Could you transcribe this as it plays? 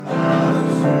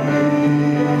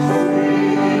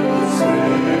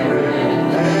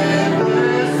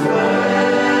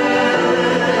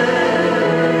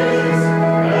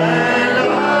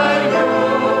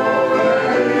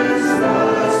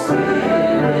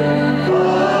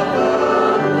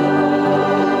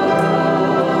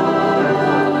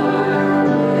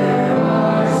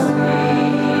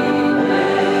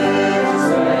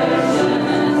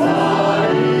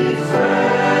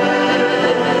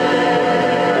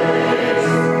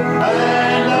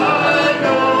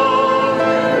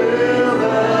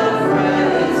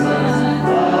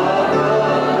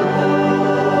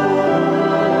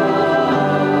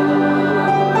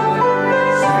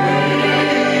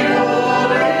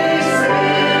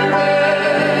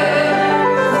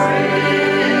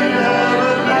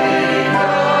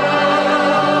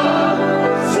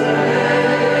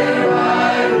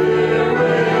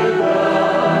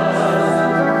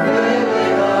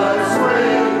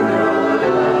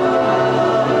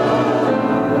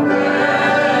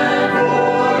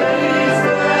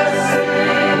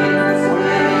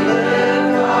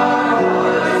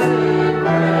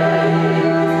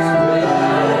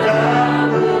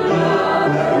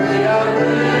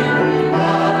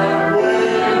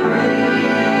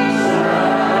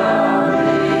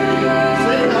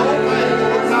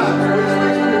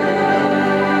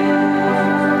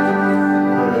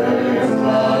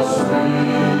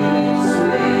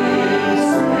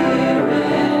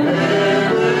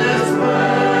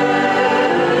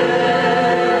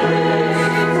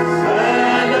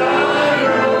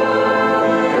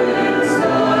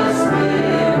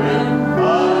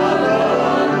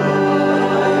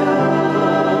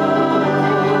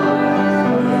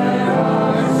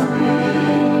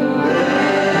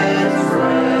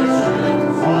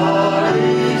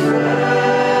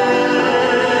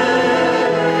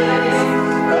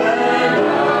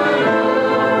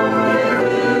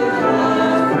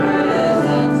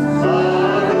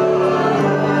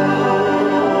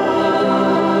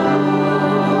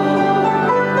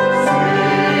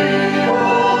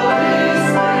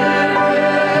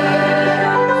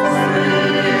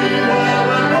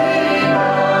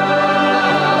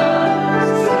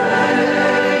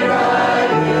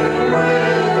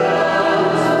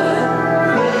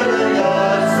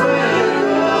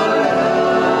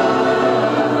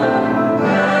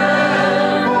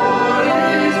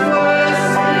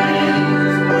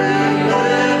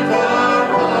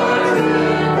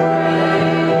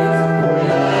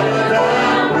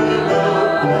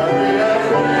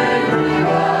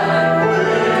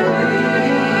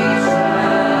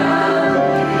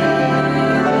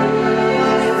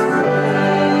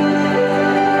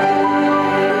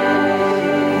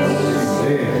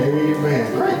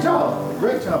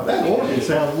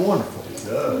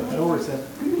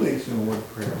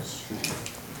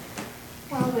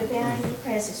Father, we bow in your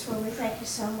presence, Lord. We thank you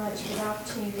so much for the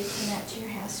opportunity to come out to your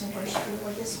house and worship you,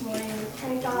 Lord, this morning. We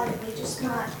pray, God, that we just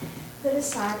might put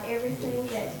aside everything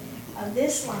that of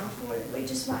this life, Lord, that we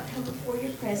just might come before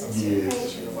your presence and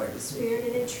praise you, Lord, in spirit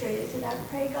and in truth. And I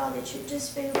pray, God, that you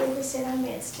just be with us in our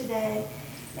midst today.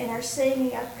 And our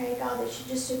singing, I pray, God, that you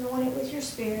just anoint it with your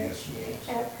spirit. Yes, yes.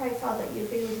 And I pray, Father, that you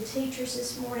be with the teachers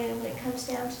this morning. And when it comes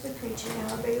down to the preaching,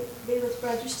 I'll be with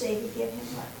Brother Steve and give him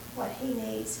what he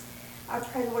needs. I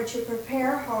pray, Lord, you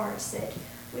prepare our hearts that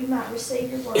we might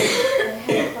receive your word and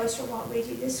have a closer walk with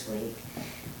you this week.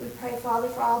 We pray, Father,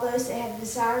 for all those that have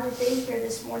desired to be here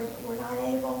this morning but were not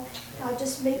able. God,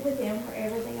 just meet with them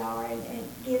wherever they are and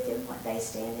give them what they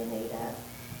stand in need of.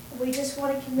 We just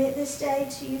want to commit this day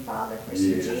to you, Father, for in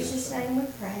Jesus' name we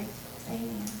pray.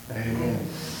 Amen. Amen.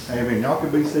 Amen. Y'all can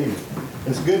be seated.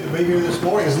 It's good to be here this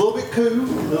morning. It's a little bit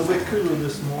cooler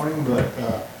this morning, but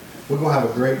we're going to have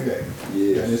a great day.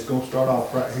 Yes. And it's going to start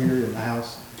off right here in the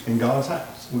house, in God's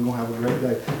house. We're going to have a great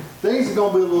day. Things are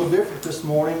going to be a little different this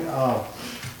morning.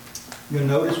 You'll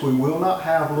notice a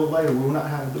little later, we will not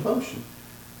have a devotion.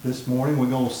 This morning we're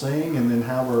going to sing and then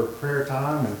have our prayer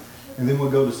time, and then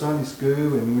we'll go to Sunday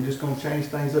school, and we're just going to change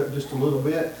things up just a little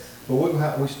bit. But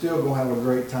we're still going to have a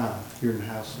great time here in the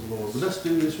house of the Lord. But let's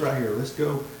do this right here. Let's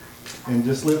go and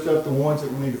just lift up the ones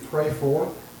that we need to pray for.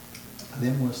 And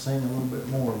then we'll sing a little bit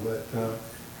more. But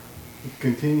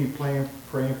continue praying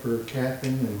for Kathy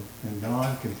and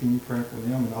Don. Continue praying for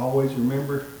them. And always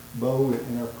remember Bo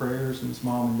in our prayers and his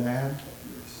mom and dad.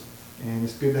 And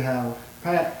it's good to have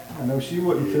Pat. I know she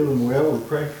wasn't feeling well. We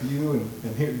pray for you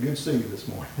and here, good to see you this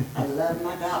morning. I love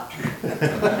my doctor.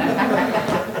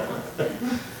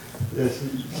 Yes,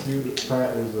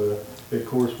 Pat is of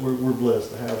course, we're blessed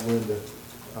to have Linda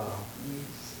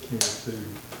here too.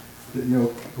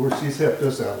 Of course, she's helped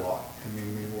us out a lot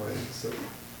in many ways. So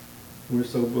we're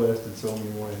so blessed in so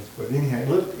many ways. But anyhow,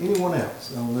 lift anyone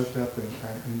else. I'll lift up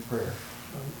in prayer.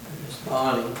 Miss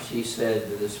Bonnie, she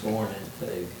said this morning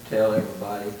to tell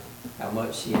everybody how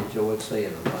much she enjoyed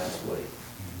seeing them last week.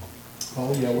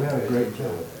 Oh yeah, we had a great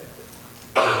time.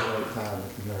 Great time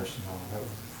at the nursing home. That was.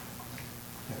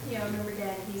 Yeah, I remember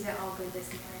Daddy, he's at all good this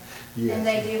morning. Yes. And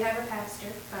they do have a pastor.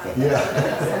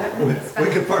 Yeah. We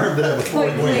confirmed that before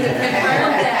we went.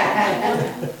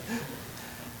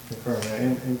 Confirm that.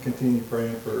 And continue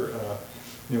praying for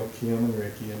Kim and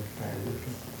Ricky and family.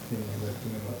 Continue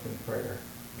lifting them up in prayer.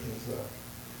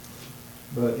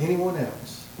 But anyone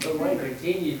else? But we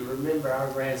continue to remember our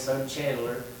grandson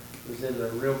Chandler was in a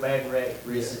real bad wreck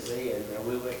recently, and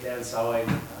we went down and saw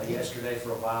him yesterday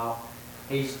for a while.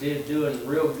 He's doing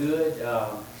real good.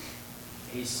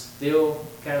 He's still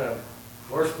kind of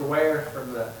worse for wear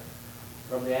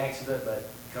from the accident, but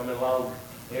coming along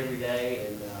every day.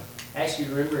 And actually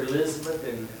remember Elizabeth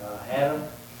and Adam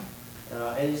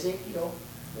and Ezekiel.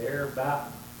 They're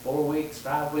about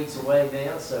 5 weeks away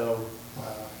now, so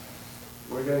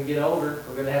we're going to get older.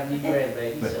 We're going to have new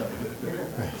grandbabies,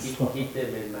 so keep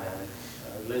them in mind.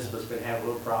 Elizabeth's been having a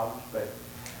little problems, but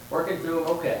working through them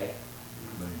okay.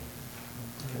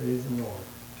 Praise the Lord.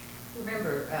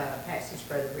 Remember Pastor's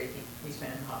brother Ricky, he's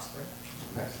been in the hospital.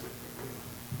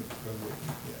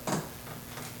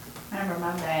 Remember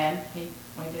my dad, we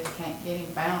just can't get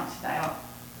him balanced out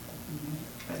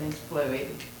with his fluid.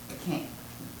 We can't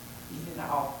get it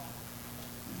all.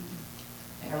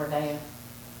 Every day,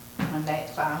 one day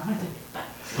it's fine, one day it's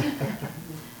fine.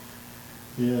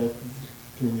 Yeah,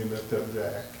 can you lift up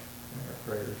Jack in our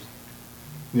prayers?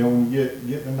 When you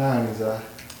get in the 90s,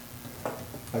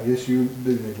 I guess you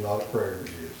do need a lot of prayer.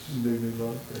 Yes. You do need a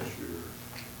lot of prayer.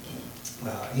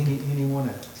 Sure. Anyone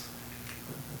else?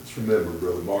 Just remember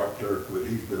Brother Mark Turkwood,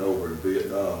 he's been over in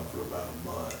Vietnam for about a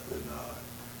month, and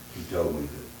he told me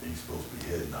that he's supposed to be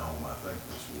heading home, I think,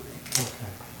 this week.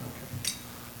 Okay.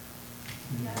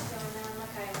 Got going down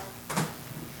Michaela.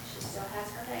 She still has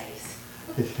her days.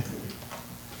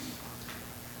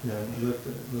 Yeah,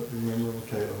 remember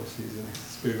Michaela, she's in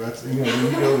school. That's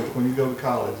when you go to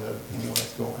college,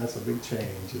 that's a big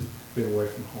change. It's been away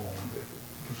from home, but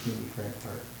continue praying for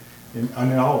her. And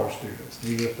then all our students,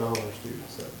 we lift all our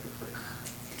students up for prayer.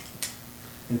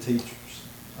 And teachers,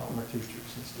 all my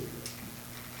teachers and students.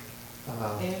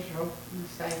 Israel and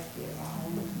safety of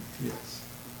all. Yes.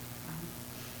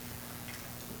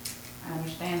 I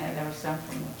understand that there was some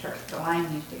from the church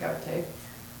Delane used to go to.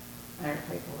 There are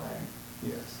people there.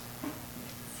 Yes.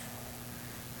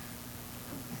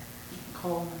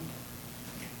 Coleman.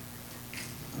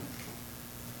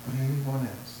 Anyone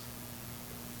else?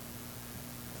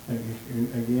 And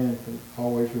again,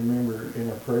 always remember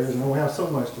in our prayers, and we have so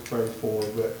much to pray for,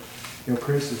 but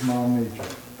Chris's mom needs you.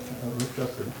 Lift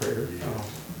up in prayer.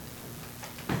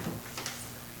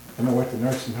 I know at the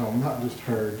nursing home, not just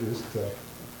her,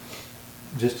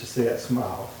 just to see that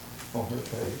smile on her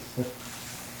face.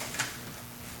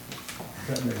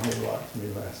 That meant a whole lot to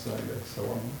me last Sunday, so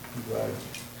I'm glad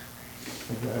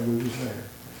we was there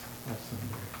last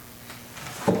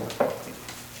Sunday.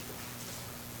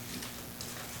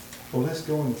 Well, let's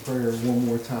go into prayer one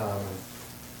more time.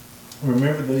 And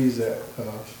remember these that,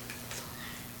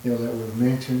 that were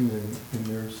mentioned,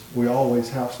 and we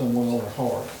always have someone on our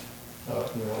heart,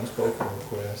 unspoken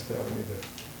requests that we need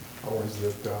to always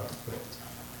lift up.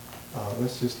 But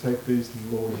let's just take these to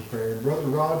the Lord in prayer. Brother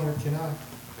Roger, can I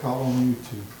call on you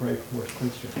to pray for us,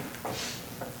 please, sir?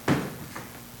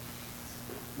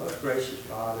 Most gracious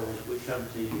Father, as we come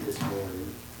to you this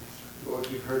morning, Lord,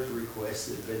 you've heard the requests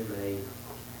that have been made.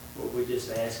 Lord, we just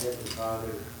ask, Heavenly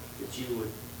Father, that you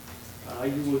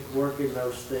would work in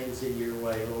those things in your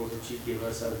way, Lord, that you give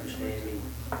us understanding,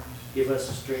 give us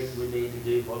the strength we need to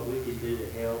do what we can do to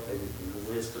help, and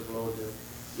the wisdom, Lord, to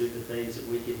do the things that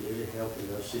we can do to help in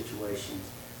those situations.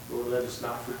 Lord, let us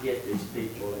not forget these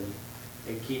people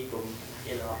and keep them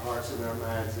in our hearts and our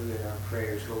minds and in our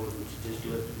prayers, Lord. Would you just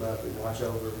lift them up and watch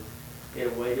over them in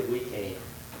a way that we can.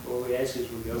 Lord, we ask as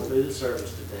we go through the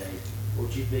service today,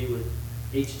 Lord, you be with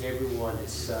each and every one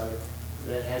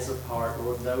that has a part,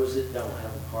 Lord, those that don't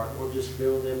have a part, Lord, just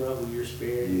fill them up with your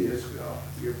spirit, Yes, God.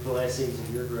 your blessings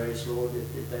and your grace, Lord,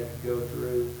 that they could go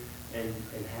through and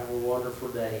have a wonderful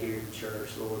day here in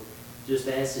church, Lord. Just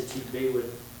ask that you be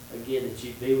with, again, that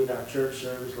you be with our church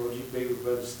service, Lord, you be with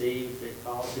Brother Steve, that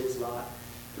follows his lot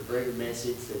to bring a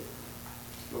message that,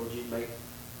 Lord, you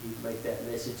make that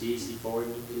message easy for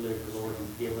him to deliver, Lord,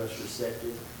 and give us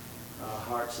receptive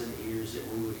hearts and ears that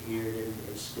we would hear it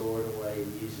and store it away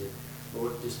and use it.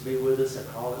 Lord, just be with us in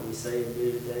all that we say and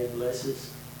do today. Bless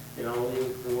us in only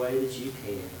the way that you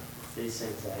can. These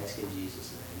things I ask in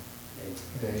Jesus' name.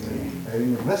 Amen.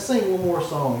 Amen. Let's sing one more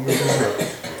song here.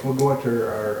 We'll go into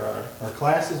our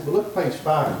classes, but look at page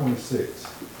 526.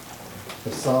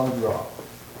 The solid rock.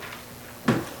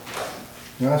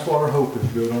 Now that's what our hope is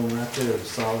built on right there, the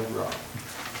solid rock.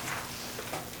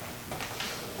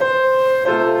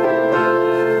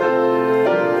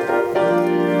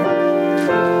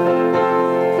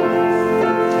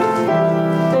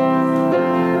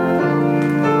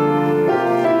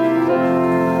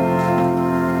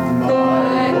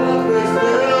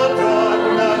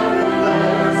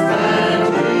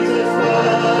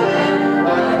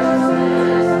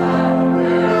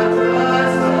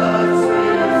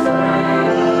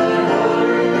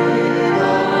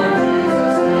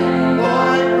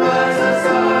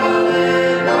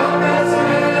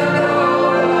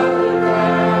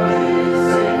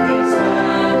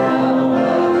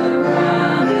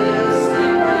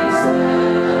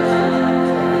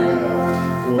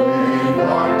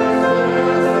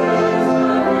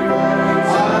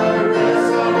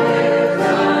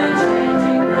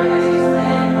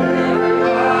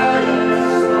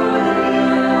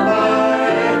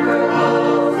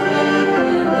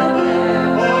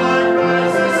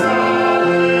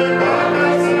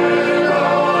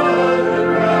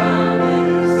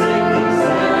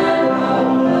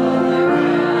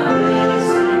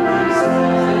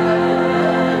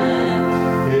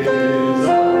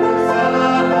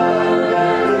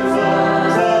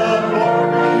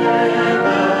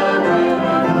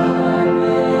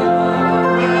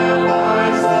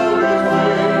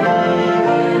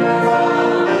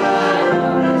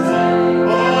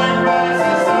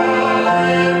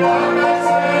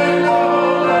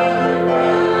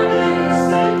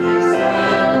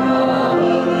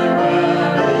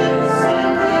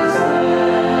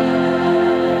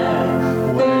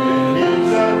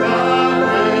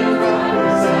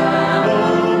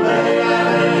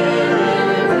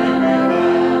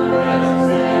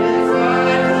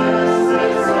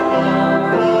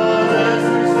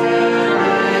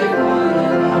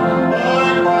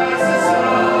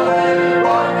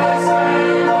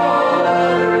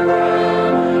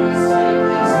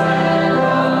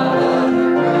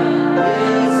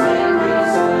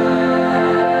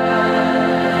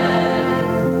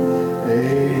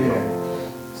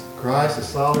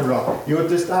 At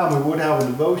this time we would have a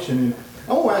devotion, and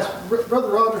I want to ask Brother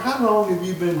Roger, how long have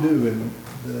you been doing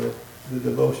the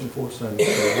devotion for Sunday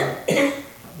school?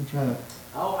 I'm trying to.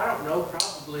 Oh, I don't know,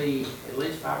 probably at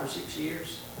least 5 or 6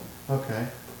 years. Okay.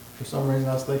 For some reason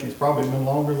I was thinking it's probably been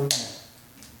longer than that.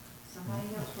 Somebody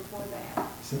else before that.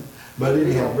 But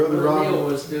anyhow, Brother Roger. Neil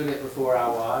was doing it before I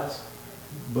was.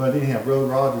 But anyhow, Brother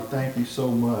Roger, thank you so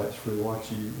much for what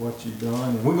you've done,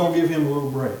 and we're gonna give him a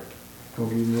little break. Gonna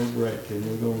give him a little break, and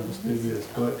we're gonna just do this.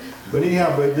 But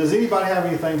anyhow, does anybody have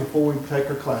anything before we take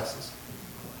our classes?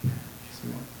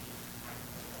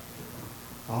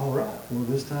 All right, well,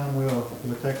 this time we'll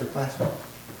take the class off.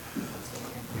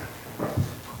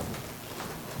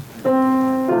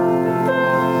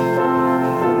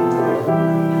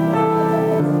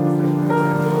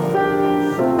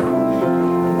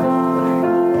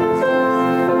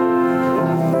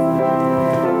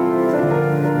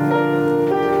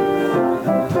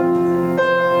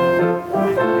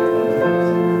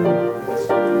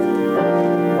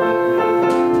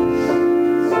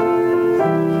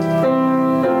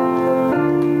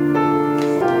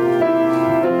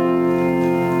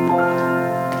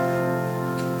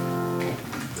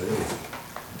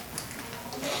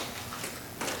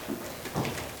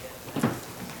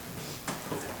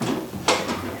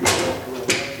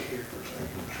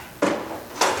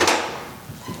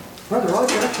 Brother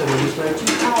Roger, I should have just let you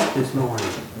talk this morning.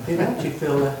 Didn't you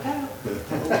feel left out?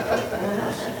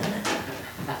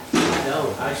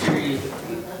 No, I sure you.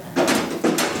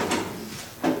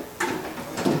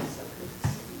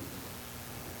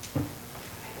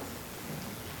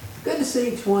 Good to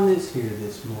see each one that's here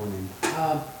this morning.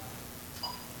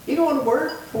 You going to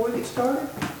work before we get started?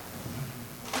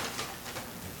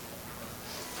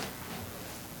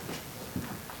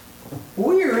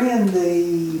 We're in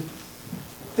the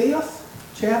 5th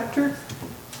chapter.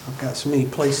 I've got so many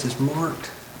places marked.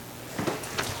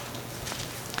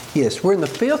 Yes, we're in the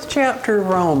 5th chapter of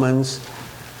Romans.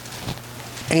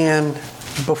 And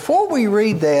before we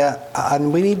read that,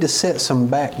 we need to set some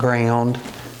background.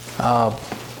 And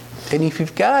if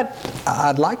you've got,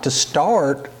 I'd like to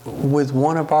start with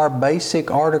one of our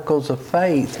basic articles of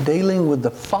faith dealing with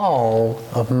the fall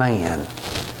of man.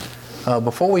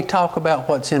 Before we talk about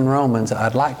what's in Romans,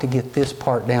 I'd like to get this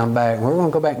part down back. We're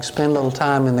going to go back and spend a little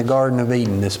time in the Garden of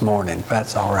Eden this morning, if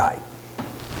that's all right.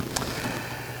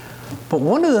 But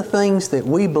one of the things that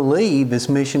we believe as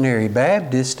Missionary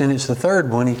Baptists, and it's the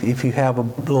third one, if you have a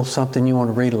little something you want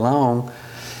to read along,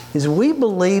 is we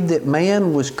believe that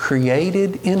man was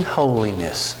created in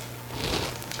holiness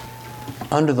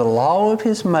under the law of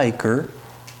his Maker,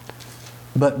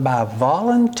 but by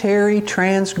voluntary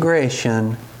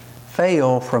transgression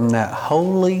fell from that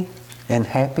holy and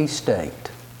happy state,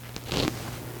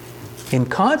 in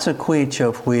consequence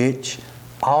of which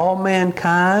all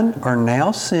mankind are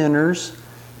now sinners,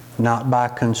 not by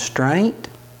constraint,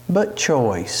 but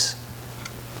choice,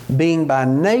 being by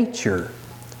nature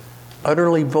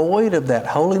utterly void of that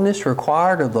holiness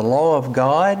required of the law of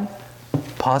God,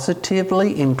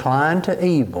 positively inclined to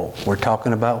evil. We're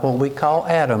talking about what we call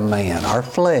Adam man, our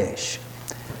flesh,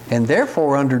 and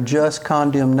therefore under just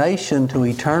condemnation to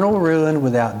eternal ruin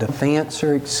without defense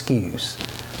or excuse.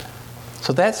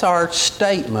 So that's our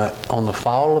statement on the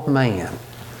fall of man.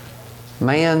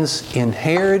 Man's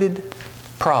inherited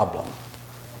problem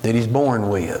that he's born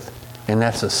with, and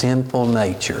that's a sinful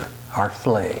nature, our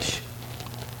flesh,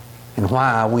 and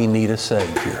why we need a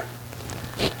Savior.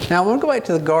 Now, I want to go back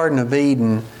to the Garden of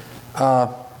Eden.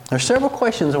 There's several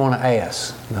questions I want to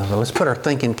ask. Now, let's put our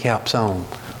thinking caps on,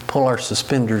 pull our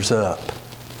suspenders up.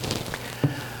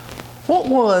 What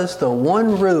was the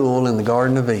one rule in the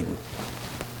Garden of Eden?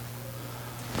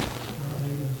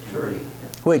 Tree.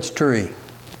 Which tree?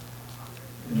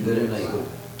 Good and evil.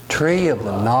 Tree of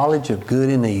the knowledge of good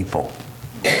and evil.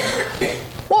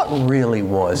 What really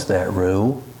was that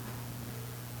rule?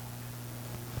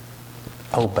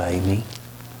 Obey me.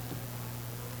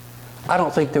 I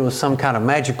don't think there was some kind of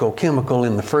magical chemical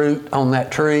in the fruit on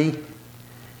that tree.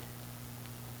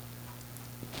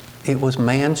 It was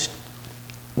man's...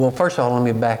 Well, first of all, let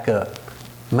me back up.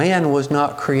 Man was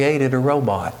not created a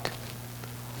robot.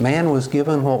 Man was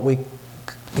given what we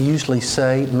usually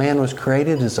say, man was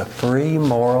created as a free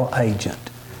moral agent.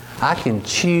 I can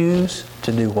choose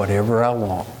to do whatever I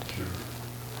want.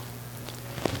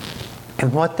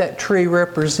 And what that tree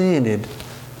represented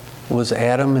was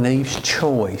Adam and Eve's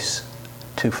choice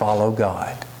to follow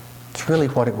God. It's really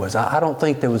what it was. I don't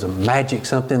think there was a magic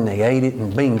something, they ate it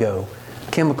and bingo,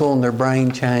 chemical in their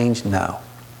brain changed. No.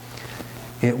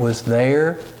 It was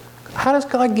there. How does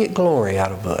God get glory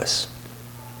out of us?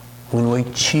 When we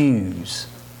choose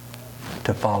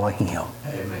to follow Him.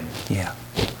 Amen. Yeah.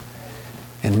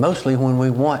 And mostly when we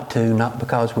want to, not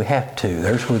because we have to.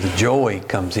 There's where the joy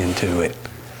comes into it.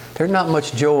 There's not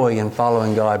much joy in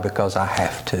following God because I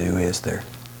have to, is there?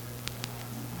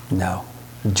 No.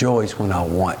 Joy's when I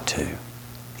want to.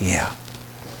 Yeah.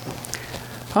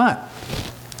 All right.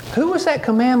 Who was that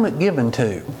commandment given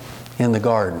to in the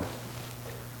garden?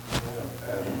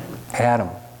 Adam.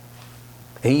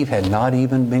 Eve had not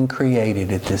even been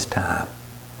created at this time.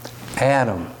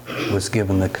 Adam was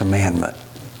given the commandment.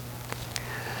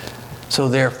 So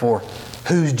therefore,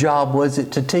 whose job was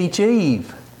it to teach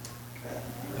Eve?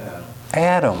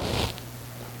 Adam.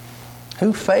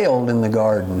 Who failed in the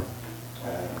garden?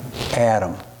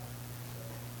 Adam.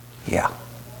 Yeah.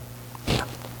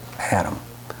 Adam.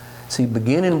 See,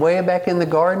 beginning way back in the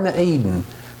Garden of Eden,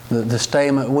 the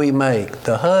statement we make,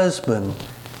 the husband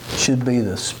should be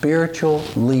the spiritual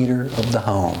leader of the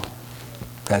home.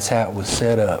 That's how it was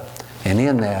set up. And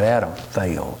in that, Adam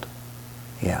failed.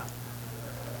 Yeah.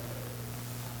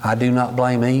 I do not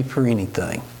blame Eve for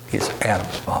anything. It's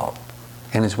Adam's fault.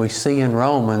 And as we see in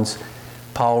Romans,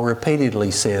 Paul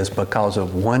repeatedly says, because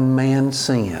of one man's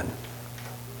sin.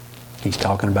 He's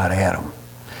talking about Adam.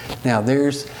 Now,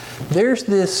 there's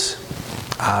this,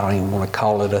 I don't even want to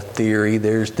call it a theory,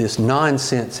 there's this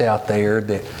nonsense out there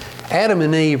that Adam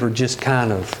and Eve are just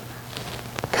kind of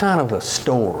a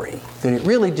story, that it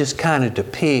really just kind of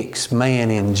depicts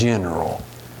man in general.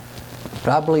 But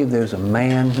I believe there's a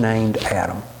man named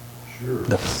Adam, Sure.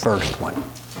 the first one,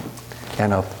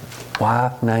 and a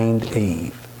wife named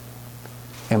Eve.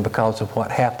 And because of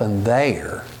what happened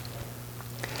there,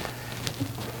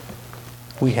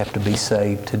 we have to be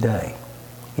saved today.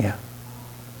 Yeah.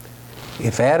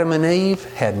 If Adam and Eve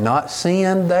had not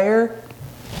sinned there,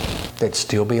 they'd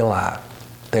still be alive.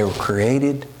 They were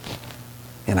created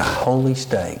in a holy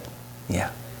state. Yeah.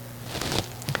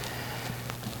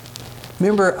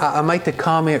 Remember, I make the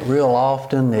comment real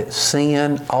often that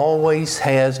sin always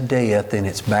has death in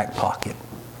its back pocket.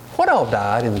 What all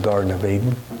died in the Garden of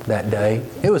Eden that day?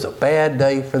 It was a bad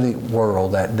day for the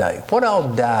world that day. What all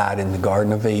died in the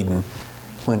Garden of Eden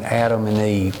when Adam and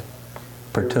Eve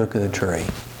partook of the tree?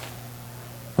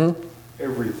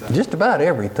 Everything. Just about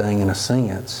everything in a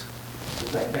sense.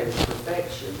 That man's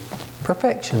perfection.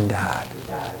 Perfection died. It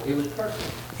died. It was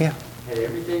perfect. Yeah. Had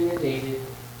everything they needed,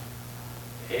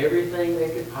 everything they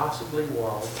could possibly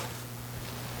want.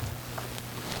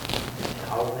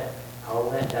 All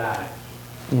that died.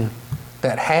 Yeah.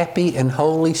 That happy and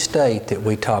holy state that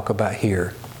we talk about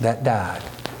here, that died.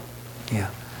 Yeah.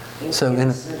 So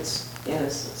innocence.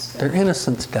 their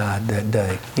innocence died that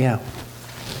day. Yeah.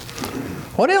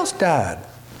 What else died?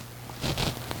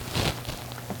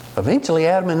 Eventually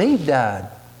Adam and Eve died.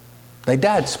 They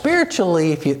died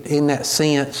spiritually, if you, in that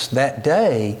sense, that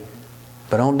day,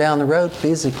 but on down the road,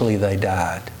 physically they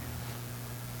died.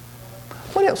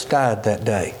 What else died that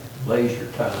day?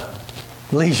 Leisure time.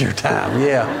 Leisure time,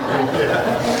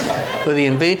 yeah. With the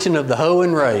invention of the hoe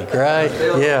and rake, right?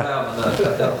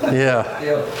 Yeah. Yeah.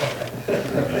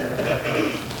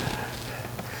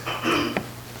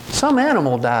 Some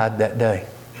animal died that day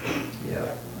Yeah.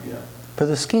 for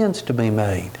the skins to be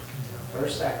made.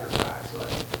 First sacrifice. Like,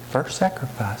 First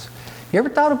sacrifice. You ever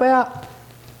thought about,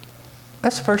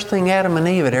 that's the first thing Adam and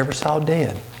Eve had ever saw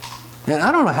dead. And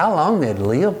I don't know how long they'd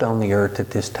lived on the earth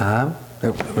at this time.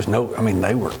 There was no, I mean,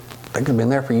 they could have been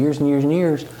there for years and years and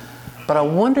years. But I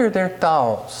wonder their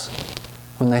thoughts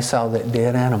when they saw that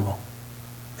dead animal.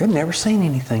 They'd never seen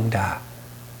anything die.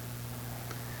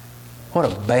 What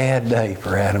a bad day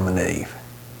for Adam and Eve.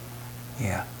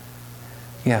 Yeah.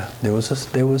 Yeah, there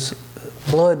was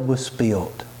blood was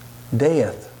spilled.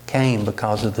 Death came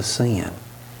because of the sin.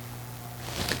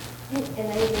 And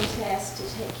they were tasked to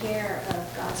take care of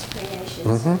God's creation.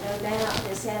 Mhm. So no doubt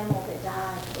this animal that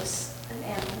died was an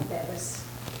animal that was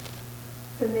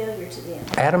familiar to them.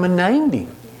 Adam and named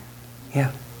him. Yeah.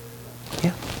 Yeah.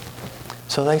 Yeah.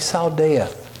 So they saw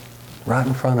death right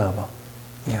in front of them.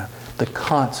 Yeah. The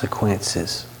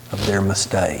consequences of their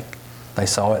mistake. They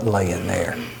saw it laying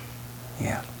there.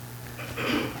 Yeah.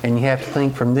 And you have to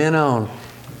think from then on,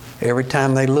 every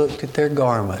time they looked at their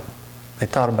garment, they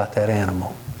thought about that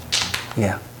animal.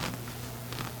 Yeah.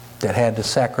 That had to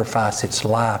sacrifice its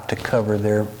life to cover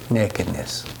their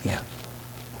nakedness. Yeah.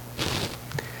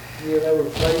 yeah, they were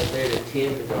placed there to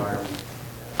tend the garden.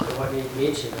 There wasn't any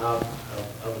mention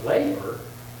of labor.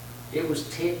 It was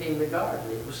tending the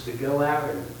garden. It was to go out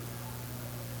and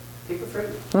pick a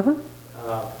fruit. Mm-hmm.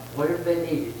 Whatever they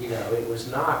needed, it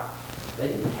was not, they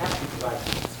didn't have to, like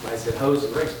somebody said, hose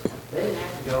and rakes. They didn't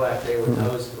have to go out there with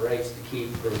hose and rakes to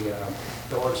keep the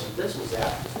thorns and thistles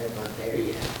out because they weren't there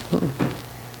yet.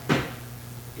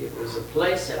 It was a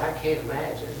place that I can't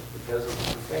imagine because of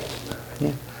the perfection of it.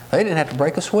 Yeah. They didn't have to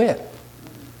break a sweat.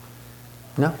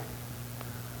 No.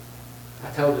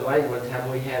 I told Elaine one time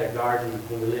we had a garden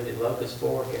when we lived at Locust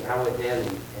Fork, and I went down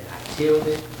and I tilled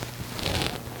it,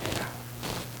 and I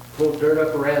pulled dirt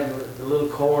up around the little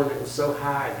corn that was so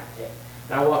high,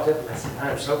 and I walked up and I said,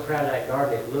 I'm so proud of that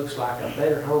garden, it looks like a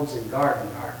Better Homes and Garden.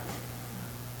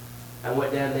 I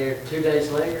went down there 2 days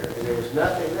later, and there was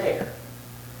nothing there.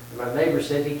 And my neighbor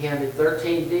said he counted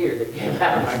 13 deer that came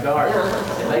out of my garden,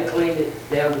 and they cleaned it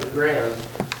down to the ground.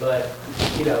 But,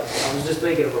 you know, I was just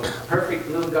thinking of a perfect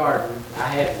little garden. I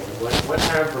had one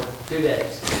time for 2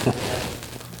 days.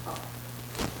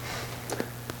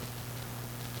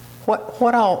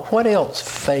 What else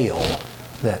failed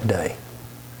that day?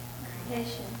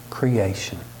 Creation.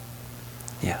 Creation.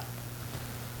 Yeah.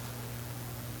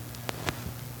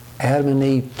 Adam and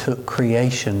Eve took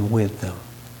creation with them.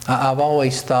 I've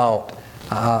always thought,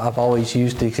 I've always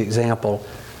used this example.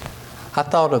 I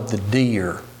thought of the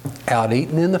deer out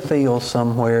eating in the field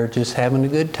somewhere, just having a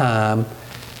good time,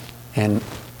 and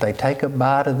they take a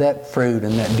bite of that fruit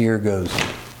and that deer goes,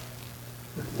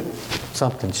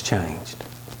 something's changed.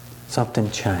 Something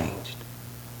changed.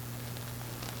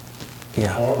 Yeah.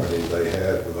 Harmony they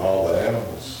had with all the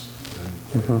animals.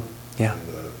 And, Yeah.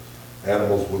 and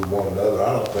animals with one another.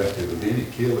 I don't think there was any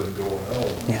killing going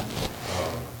on. Yeah.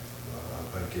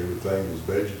 I think everything was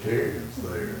vegetarians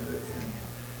there.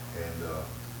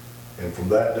 And from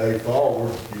that day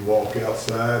forward, you walk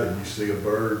outside and you see a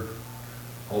bird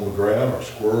on the ground or a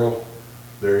squirrel,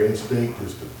 their instinct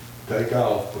is to take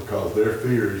off because their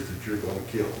fear is that you're going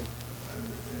to kill them. And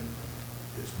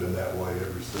it's been that way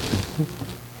ever since.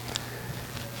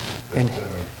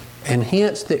 And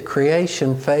hence that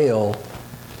creation failed,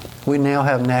 we now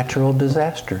have natural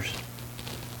disasters.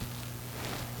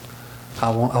 I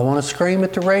want to scream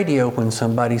at the radio when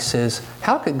somebody says,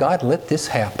 how could God let this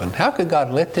happen? How could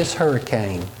God let this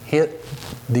hurricane hit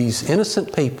these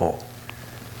innocent people?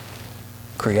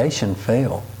 Creation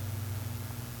failed.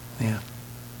 Yeah.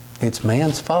 It's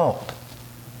man's fault.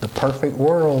 The perfect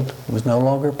world was no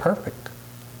longer perfect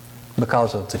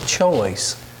because of the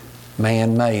choice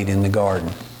man made in the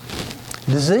garden.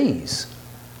 Disease.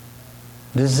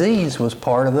 Disease was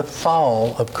part of the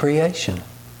fall of creation.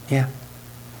 Yeah.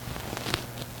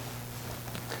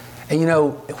 And you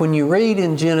know, when you read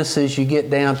in Genesis, you get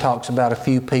down, talks about a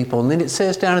few people, and then it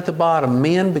says down at the bottom,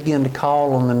 men begin to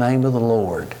call on the name of the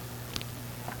Lord.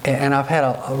 And I've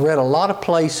read a lot of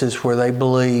places where they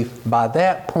believe by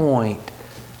that point,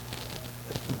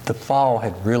 the fall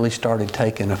had really started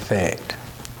taking effect.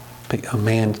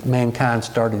 Mankind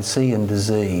started seeing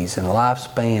disease, and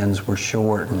lifespans were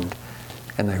shortened,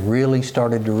 and they really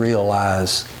started to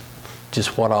realize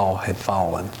just what all had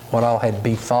fallen, what all had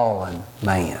befallen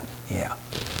man. Yeah.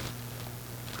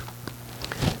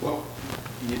 Well,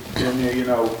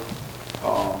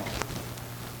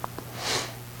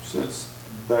 since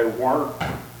they weren't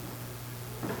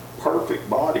perfect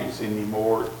bodies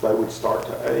anymore, they would start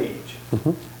to age.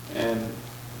 Mm-hmm. And,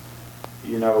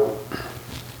 you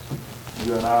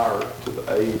and I are to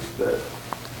the age that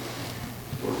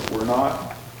we're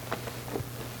not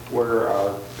where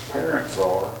our parents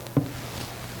are,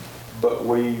 but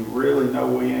we really know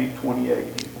we ain't 28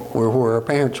 anymore. We're where our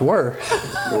parents were.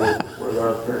 where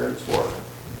our parents were.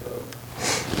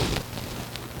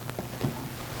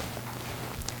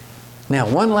 Now,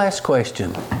 one last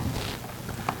question.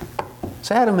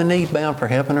 Is Adam and Eve bound for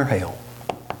heaven or hell?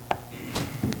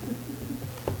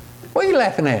 What are you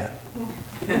laughing at?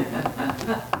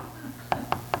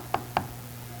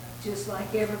 Just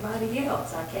like everybody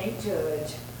else, I can't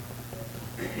judge.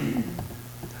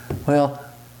 Well,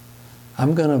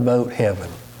 I'm going to vote heaven.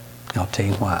 I'll tell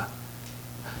you why.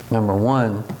 Number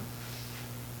one,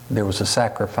 there was a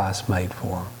sacrifice made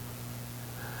for them.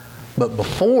 But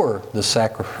before the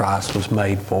sacrifice was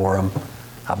made for them,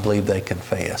 I believe they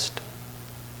confessed.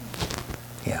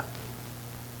 Yeah.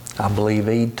 I believe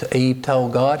Eve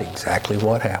told God exactly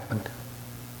what happened.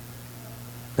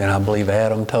 Then I believe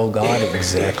Adam told God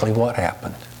exactly what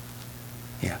happened.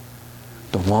 Yeah.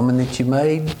 The woman that you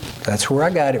made, that's where I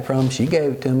got it from. She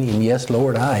gave it to me, and yes,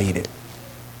 Lord, I ate it.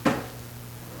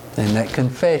 And that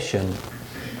confession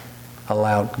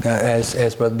allowed,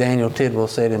 as Brother Daniel Tidwell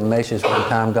said in the message one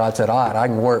time, God said, all right, I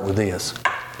can work with this.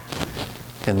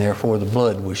 And therefore the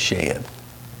blood was shed.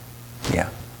 Yeah.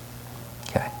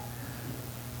 Okay.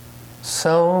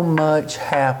 So much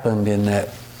happened in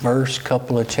that first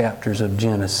couple of chapters of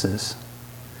Genesis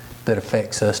that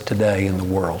affects us today in the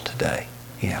world today.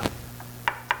 Yeah.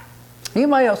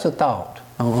 Anybody else a thought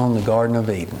on the Garden of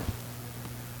Eden?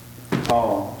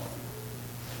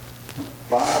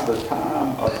 By the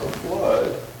time of the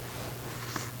flood,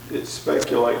 it's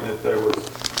speculating that there was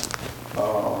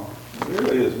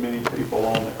nearly as many people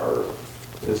on the earth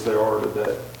as there are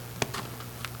today.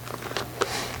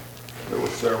 There were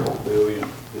several billion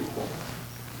people.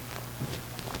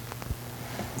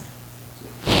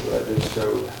 So that just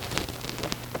showed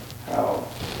how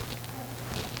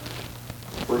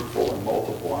fruitful and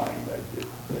multiplying they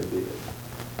did.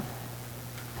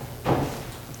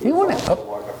 You want to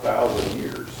like 1,000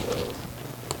 years. So.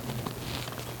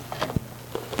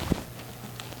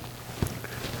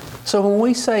 So when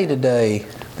we say today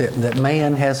that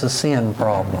man has a sin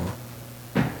problem,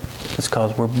 it's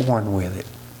because we're born with it.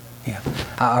 Yeah.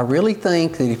 I really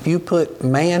think that if you put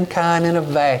mankind in a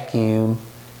vacuum,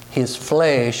 his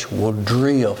flesh will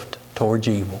drift towards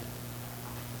evil.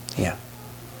 Yeah.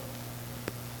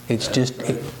 It's just That's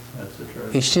the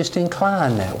truth. it's just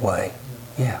inclined that way.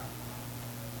 Yeah.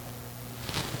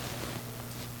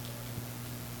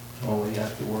 So we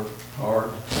have to work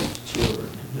hard to teach children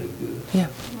to do good. Yeah.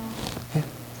 Yeah.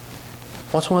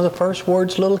 What's one of the first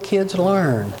words little kids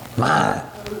learn? Mine.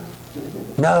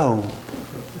 No.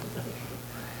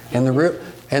 And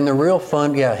the real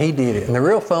fun, yeah, he did it. And the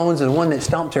real fun one's the one that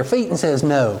stomps their feet and says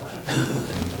no.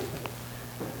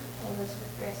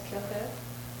 Elizabeth Grace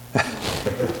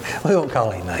Kilcoe. We won't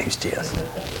call him names, Jess.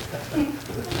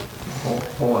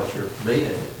 Once you're being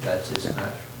it, that's just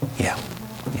natural. Yeah.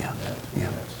 Yeah. Yeah.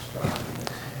 That's strong.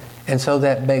 And so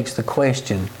that begs the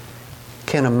question,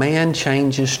 can a man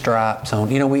change his stripes on,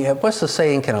 what's the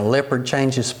saying, can a leopard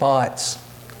change his spots?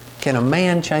 Can a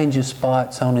man change his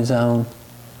spots on his own?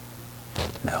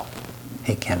 No,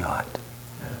 he cannot.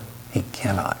 He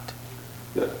cannot.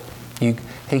 He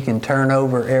can turn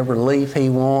over every leaf he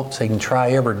wants. He can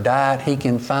try every diet he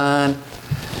can find.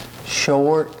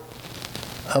 Short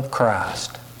of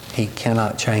Christ, he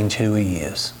cannot change who he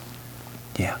is.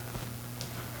 Yeah.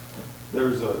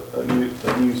 There's a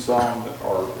new song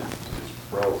or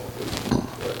it's relatively new,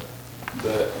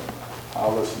 that I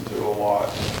listen to a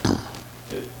lot.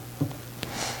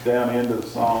 Down into the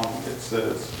song it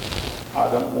says, I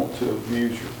don't want to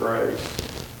abuse your grace.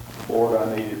 Lord,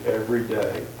 I need it every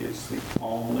day. It's the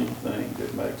only thing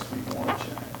that makes me want to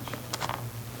change.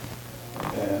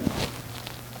 And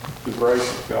the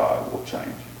grace of God will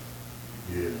change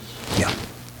you. Yes. Yeah.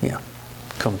 Yeah.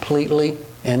 Completely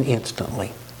and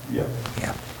instantly. Yep.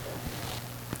 Yeah.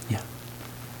 Yeah.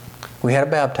 We had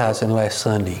a baptizing last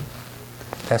Sunday.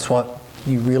 That's what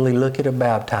you really look at a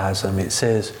baptism. It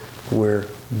says we're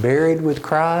buried with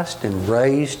Christ and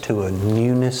raised to a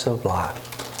newness of life.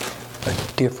 A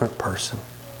different person.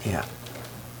 Yeah.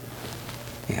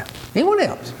 Yeah. Anyone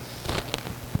else?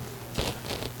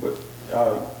 But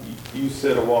you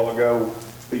said a while ago,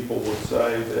 people would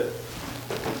say that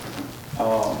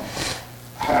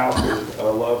how could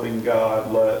a loving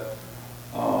God let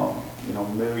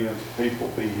millions of people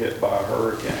be hit by a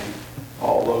hurricane?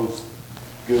 All those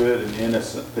good and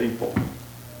innocent people.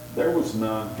 There was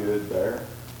none good there.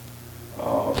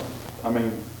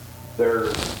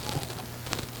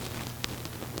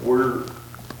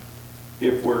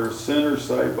 If we're sinners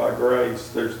saved by grace,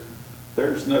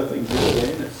 there's nothing good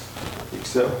in us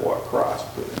except what Christ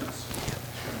put in us.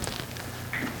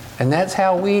 And that's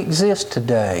how we exist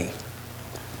today.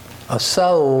 A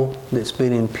soul that's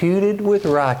been imputed with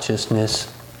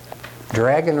righteousness,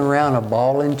 dragging around a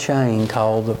ball and chain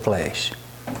called the flesh,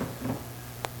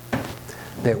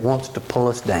 that wants to pull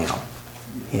us down.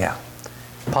 Yeah.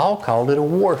 Paul called it a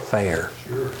warfare.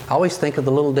 Sure. I always think of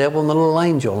the little devil and the little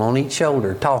angel on each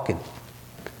shoulder talking.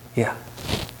 Yeah.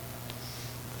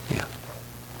 Yeah.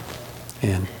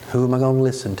 And who am I going to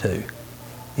listen to?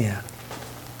 Yeah.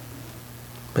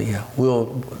 But yeah,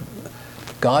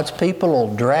 God's people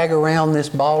will drag around this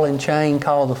ball and chain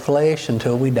called the flesh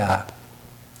until we die.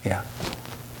 Yeah.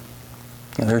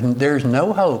 And there's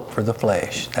no hope for the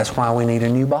flesh. That's why we need a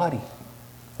new body.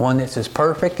 One that's as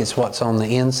perfect as what's on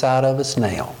the inside of us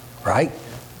now. Right?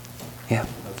 Yeah.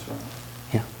 That's right.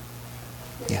 Yeah.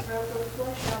 This Yeah. broke of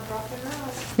flesh, I'll drop and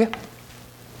rise. Yeah.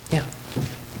 Yeah.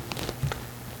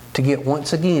 To get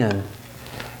once again,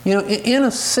 in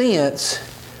a sense,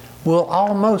 we'll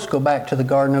almost go back to the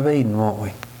Garden of Eden, won't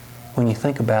we? When you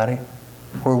think about it.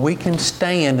 Where we can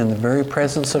stand in the very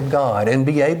presence of God and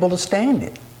be able to stand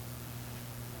it.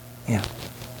 Yeah.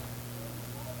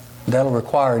 That'll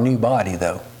require a new body,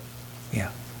 though. Yeah.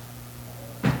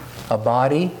 A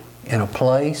body in a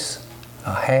place,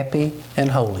 a happy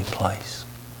and holy place.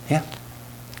 Yeah.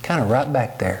 Kind of right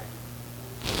back there.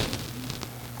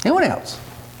 Anyone else?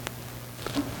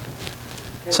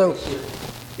 So,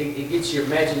 It gets your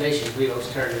imagination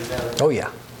wheels turning down. oh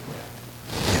yeah.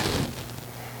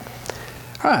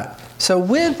 All right. So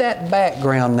with that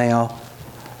background now,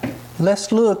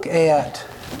 let's look at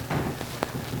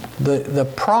the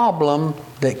problem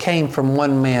that came from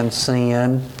one man's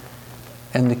sin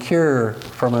and the cure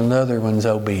from another one's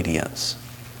obedience.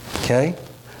 Okay?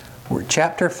 We're at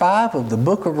chapter 5 of the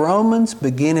book of Romans,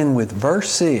 beginning with verse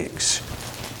 6.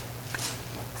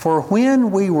 For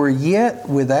when we were yet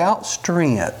without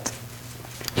strength,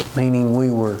 meaning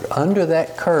we were under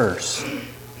that curse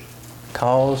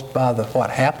caused by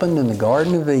what happened in the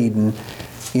Garden of Eden,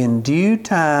 in due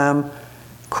time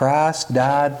Christ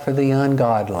died for the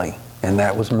ungodly, and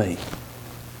that was me.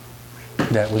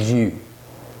 That was you,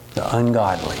 the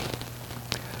ungodly.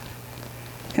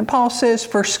 And Paul says,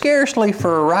 for scarcely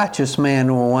for a righteous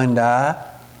man will one die,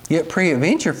 yet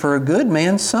peradventure for a good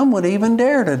man some would even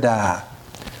dare to die.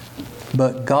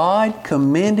 But God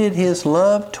commended His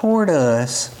love toward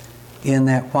us in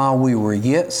that while we were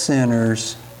yet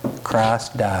sinners,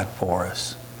 Christ died for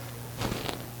us.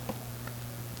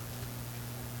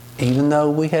 Even though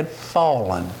we had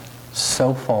fallen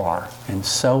so far and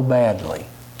so badly,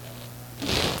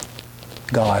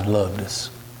 God loved us.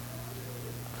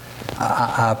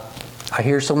 I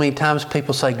hear so many times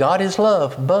people say, God is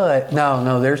love, but...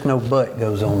 No, there's no but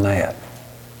goes on that.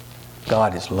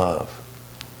 God is love.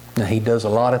 Now, He does a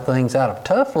lot of things out of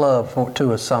tough love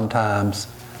to us sometimes,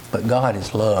 but God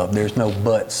is love. There's no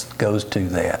buts goes to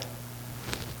that.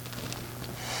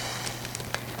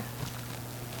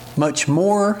 Much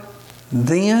more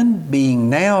then, being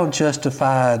now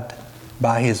justified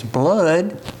by His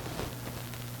blood,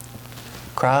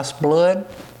 Christ's blood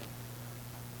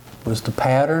was the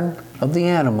pattern of the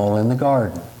animal in the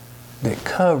garden that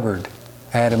covered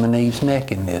Adam and Eve's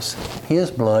nakedness.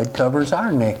 His blood covers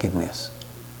our nakedness.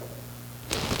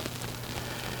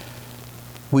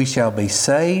 We shall be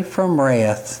saved from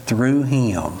wrath through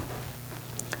Him.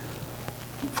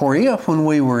 For if, when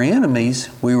we were enemies,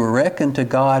 we were reckoned to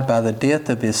God by the death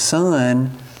of His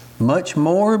Son, much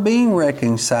more being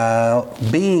reconciled,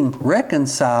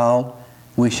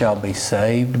 we shall be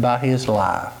saved by His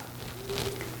life.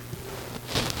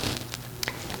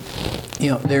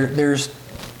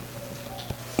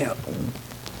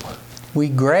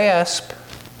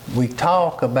 We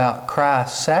talk about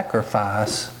Christ's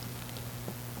sacrifice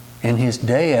and His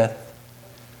death,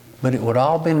 but it would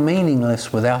all have been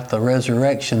meaningless without the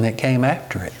resurrection that came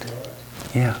after it.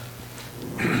 Yeah.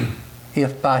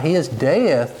 If by His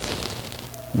death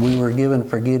we were given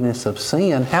forgiveness of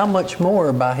sin, how much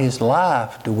more by His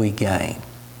life do we gain?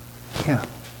 Yeah.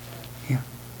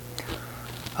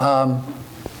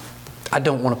 I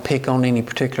don't want to pick on any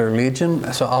particular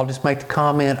religion, so I'll just make the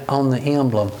comment on the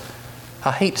emblem.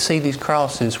 I hate to see these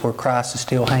crosses where Christ is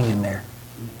still hanging there.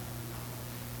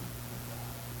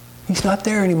 He's not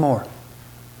there anymore.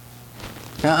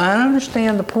 Now, I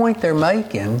understand the point they're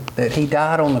making, that He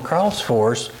died on the cross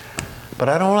for us, but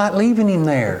I don't like leaving Him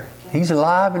there. He's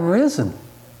alive and risen.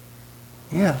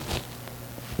 Yeah.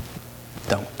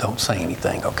 Don't say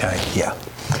anything, okay? Yeah.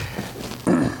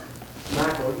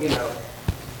 Michael,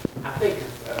 I think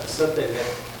something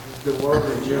that the world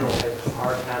in general has a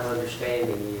hard time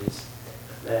understanding is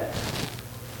that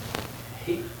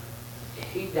he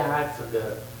died for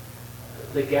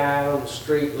the guy on the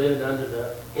street living under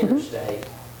the interstate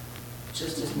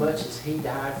just as much as He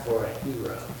died for a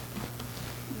hero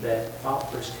that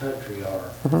fought for his country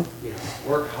or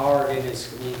worked hard in his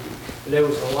community. And there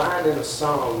was a line in a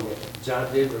song that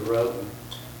John Denver wrote,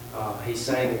 and he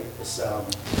sang it. The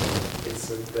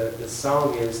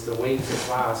song is "The Wings That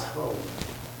Fly Us Home,"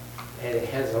 and it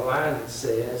has a line that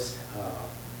says,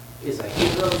 "Is a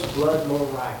hero's blood more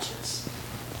righteous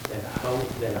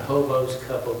than a hobo's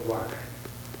cup of wine?"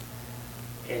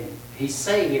 And he's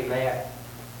saying that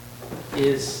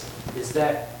is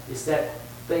that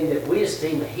thing that we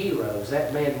esteem a hero, is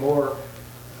that man more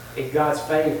in God's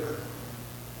favor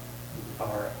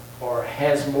or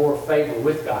has more favor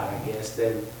with God, I guess,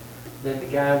 than the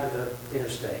guy under the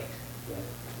interstate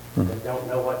that don't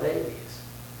know what day it is.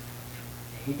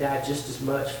 He died just as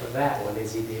much for that one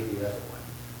as he did the other one.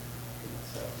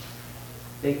 So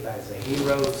think about it, is a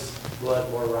hero's blood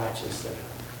more righteous than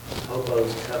a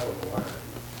hobo's cup of wine?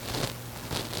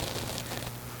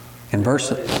 In verse,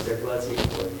 their blood's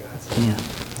equal in God's eyes. yeah.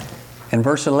 In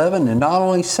verse 11, and not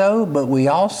only so, but we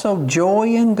also joy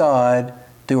in God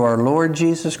through our Lord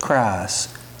Jesus Christ,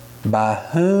 by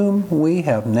whom we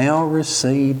have now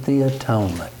received the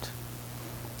atonement.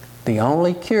 The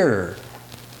only cure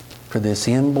for this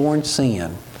inborn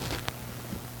sin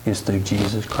is through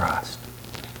Jesus Christ.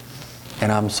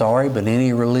 And I'm sorry, but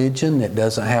any religion that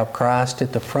doesn't have Christ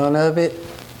at the front of it,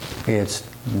 it's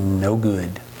no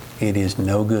good. It is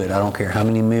no good. I don't care how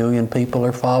many million people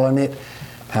are following it,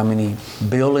 how many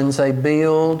buildings they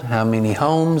build, how many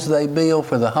homes they build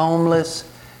for the homeless.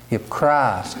 If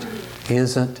Christ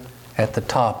isn't at the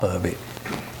top of it,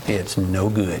 it's no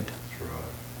good.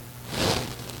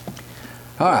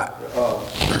 All right.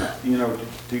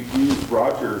 To use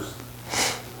Roger's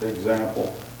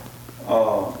example,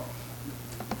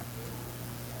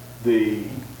 the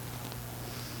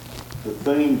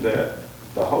thing that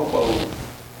the hobo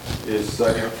is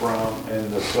saved from,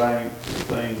 and the same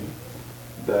thing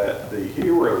that the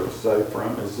hero is saved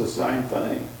from is the same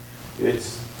thing.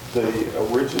 It's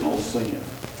the original sin.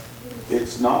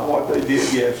 It's not what they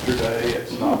did yesterday.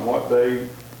 It's not what they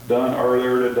done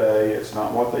earlier today. It's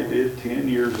not what they did 10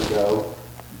 years ago.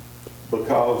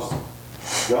 Because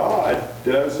God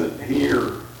doesn't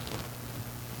hear.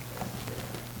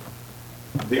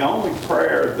 The only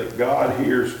prayer that God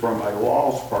hears from a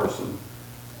lost person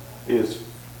is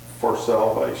for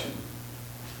salvation.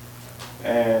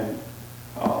 And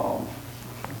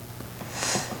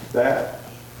that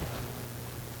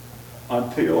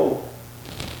until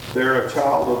they're a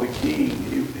child of the King,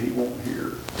 he won't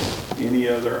hear any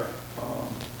other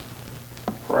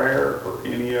prayer or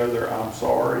any other "I'm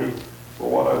sorry for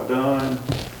what I've done"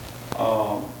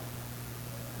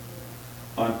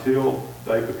 until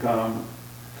they become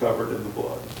covered in the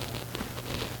blood.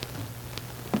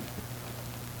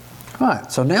 All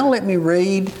right, so now let me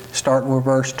read, starting with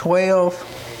verse 12,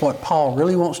 what Paul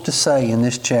really wants to say in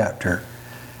this chapter.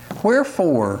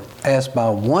 Wherefore, as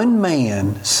by one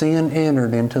man sin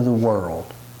entered into the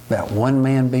world, that one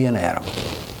man being Adam,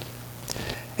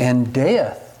 and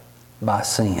death by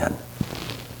sin.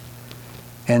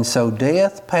 And so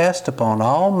death passed upon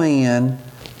all men,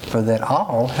 for that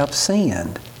all have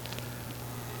sinned.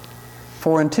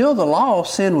 For until the law,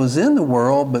 sin was in the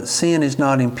world, but sin is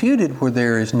not imputed where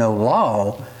there is no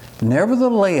law.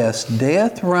 Nevertheless,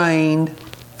 death reigned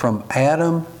from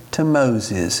Adam to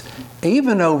Moses,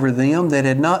 even over them that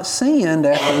had not sinned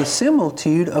after the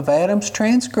similitude of Adam's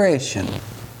transgression.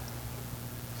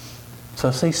 So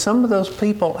see, some of those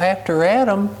people after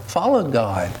Adam followed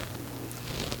God,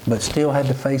 but still had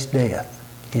to face death.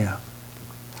 Yeah.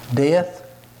 Death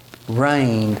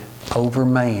reigned over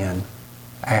man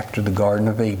after the Garden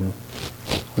of Eden.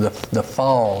 The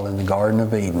fall in the Garden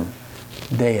of Eden.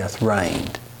 Death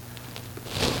reigned.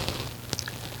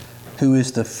 Who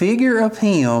is the figure of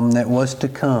him that was to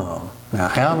come. Now,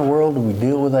 how in the world do we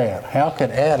deal with that? How could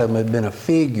Adam have been a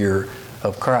figure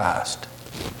of Christ?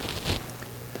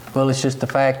 Well, it's just the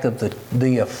fact of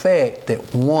the effect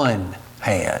that one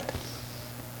had.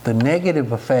 The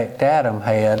negative effect Adam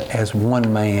had as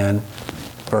one man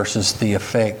versus the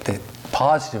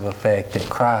positive effect that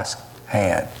Christ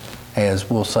had as,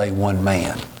 we'll say, one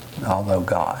man, although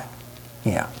God.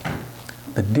 Yeah.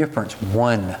 The difference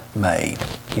one made.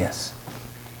 Yes.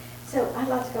 So I'd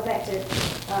like to go back to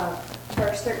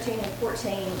verse 13 and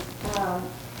 14.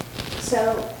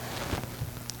 So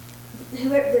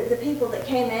whoever the people that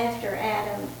came after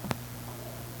Adam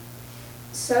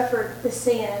suffered the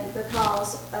sin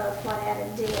because of what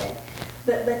Adam did,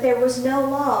 but there was no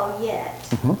law yet.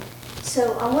 Mm-hmm.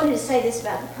 So I wanted to say this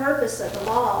about the purpose of the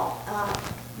law.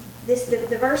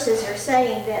 The verses are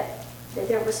saying that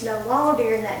there was no law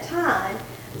during that time,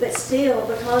 but still,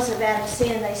 because of Adam's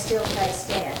sin, they still faced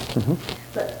death. Mm-hmm.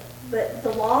 But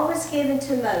the law was given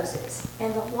to Moses,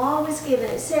 and the law was given,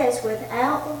 it says,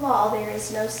 without the law there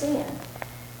is no sin.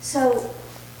 So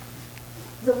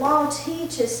the law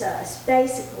teaches us,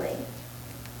 basically,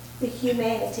 the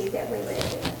humanity that we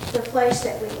live in, the flesh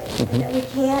that we live in, that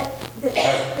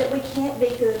we can't be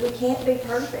good, we can't be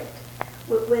perfect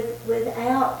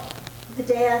without the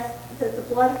death, the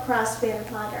blood of Christ being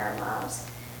applied to our lives.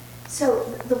 So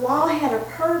the law had a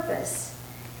purpose.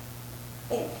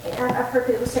 And I've heard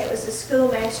people say it was a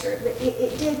schoolmaster, but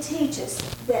it did teach us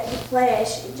that the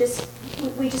flesh,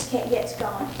 we just can't get to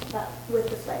God with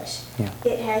the flesh. Yeah.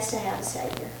 It has to have a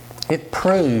Savior. It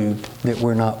proved that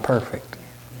we're not perfect.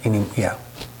 Yeah.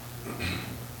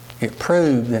 It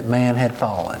proved that man had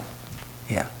fallen.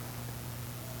 Yeah.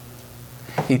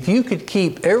 If you could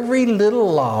keep every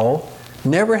little law,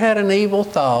 never had an evil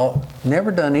thought, never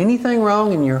done anything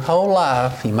wrong in your whole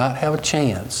life, you might have a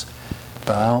chance.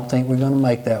 But I don't think we're going to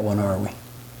make that one, are we?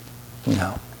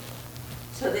 No.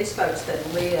 So these folks that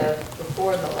lived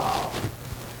before the law,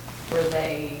 were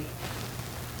they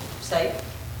safe?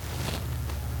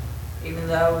 Even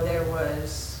though there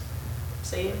was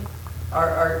sin?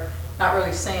 Or not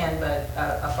really sin, but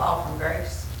a fall from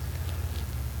grace?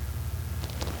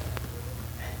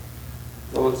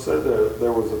 Well, it said that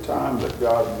there was a time that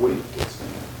God winked at sin.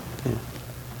 Yeah.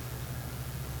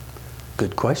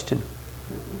 Good question.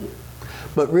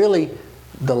 But really,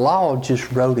 the law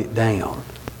just wrote it down.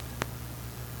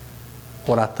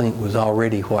 What I think was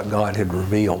already what God had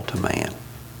revealed to man.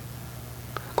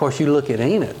 Of course, you look at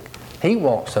Enoch. He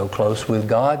walked so close with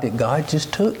God that God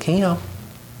just took him.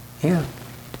 Yeah.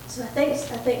 So I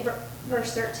think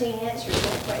verse 13 answers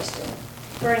that question.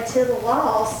 For until the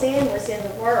law, sin was in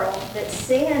the world, but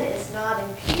sin is not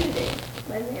imputed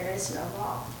when there is no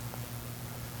law.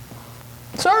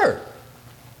 Sir.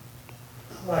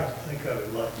 I like to think of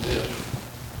it like this.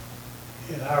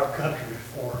 in our country,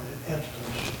 for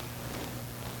instance,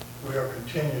 we are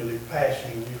continually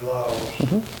passing new laws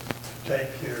to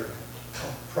take care of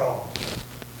problems.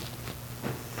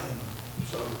 And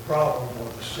so the problem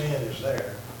or the sin is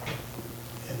there,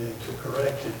 and then to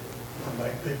correct it and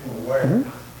make people aware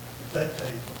that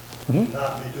they should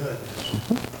not be doing this,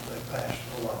 they pass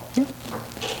the law.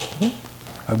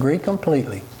 Agree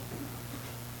completely.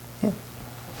 Yeah.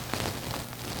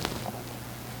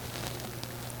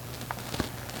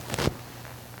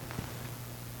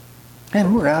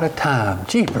 And we're out of time.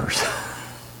 Jeepers.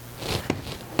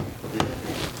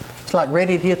 It's like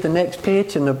ready to hit the next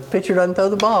pitch and the pitcher doesn't throw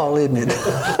the ball, isn't it?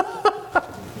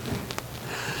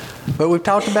 But we've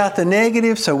talked about the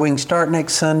negative, so we can start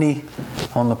next Sunday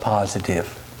on the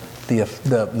positive.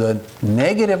 The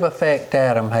negative effect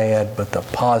Adam had, but the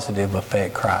positive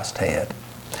effect Christ had.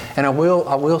 And I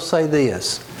will say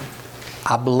this.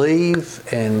 I believe,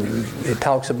 and it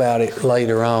talks about it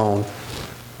later on,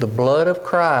 the blood of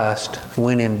Christ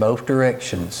went in both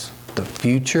directions. The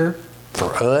future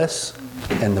for us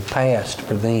and the past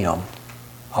for them.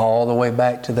 All the way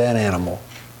back to that animal.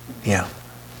 Yeah.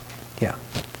 Yeah.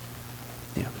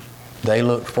 Yeah. They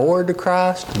looked forward to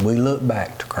Christ, and we look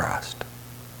back to Christ.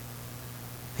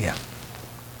 Yeah.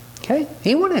 Okay.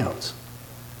 Anyone else?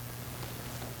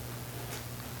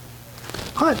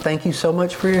 All right. Thank you so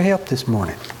much for your help this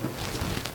morning.